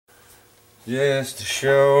Just to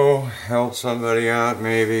show, help somebody out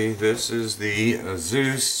maybe. This is the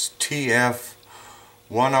Asus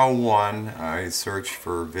TF101. I searched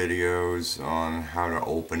for videos on how to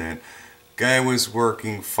open it. Guy was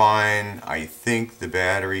working fine. I think the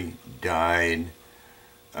battery died.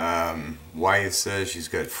 Wife says she's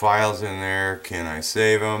got files in there. Can I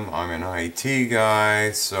save them? I'm an IT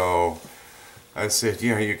guy, so I said,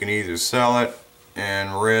 you can either sell it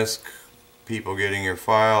and risk people getting your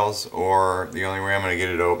files, or the only way I'm going to get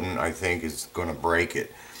it open, I think, is going to break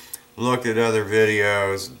it. Looked at other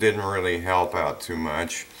videos, didn't really help out too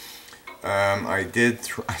much. I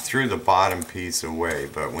threw the bottom piece away,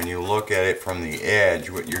 but when you look at it from the edge,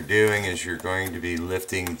 what you're doing is you're going to be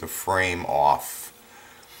lifting the frame off.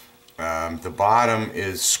 The bottom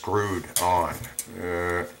is screwed on.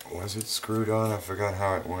 Was it screwed on? I forgot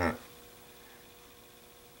how it went.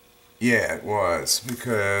 Yeah, it was,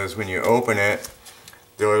 because when you open it,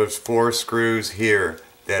 there's 4 screws here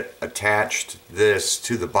that attached this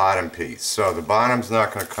to the bottom piece. So the bottom's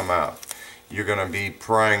not going to come out. You're going to be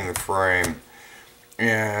prying the frame.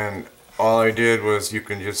 And all I did was, you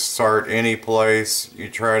can just start any place. You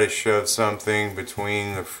try to shove something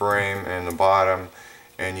between the frame and the bottom,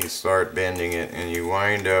 and you start bending it, and you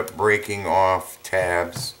wind up breaking off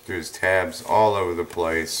tabs. There's tabs all over the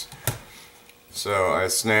place. So I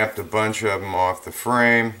snapped a bunch of them off the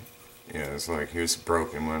frame. Yeah, it's like, here's a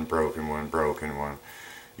broken one, broken one, broken one.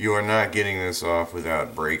 You are not getting this off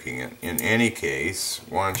without breaking it. In any case,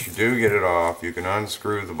 once you do get it off, you can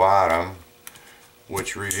unscrew the bottom,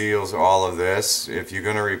 which reveals all of this. If you're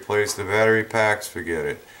going to replace the battery packs, forget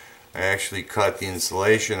it. I actually cut the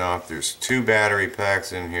insulation off. There's 2 battery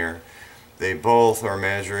packs in here. They both are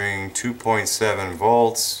measuring 2.7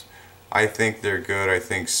 volts. I think they're good. I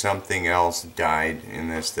think something else died in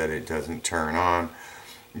this that it doesn't turn on.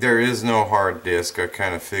 There is no hard disk. I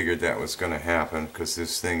kind of figured that was going to happen because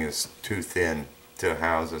this thing is too thin to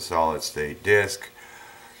house a solid state disk.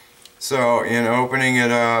 So in opening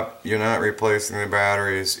it up, you're not replacing the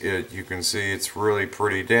batteries. You can see it's really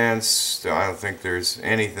pretty dense. I don't think there's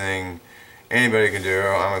anything anybody can do.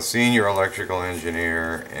 I'm a senior electrical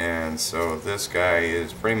engineer, and so this guy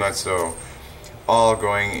is pretty much so all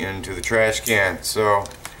going into the trash can. So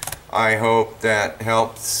I hope that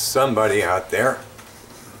helped somebody out there.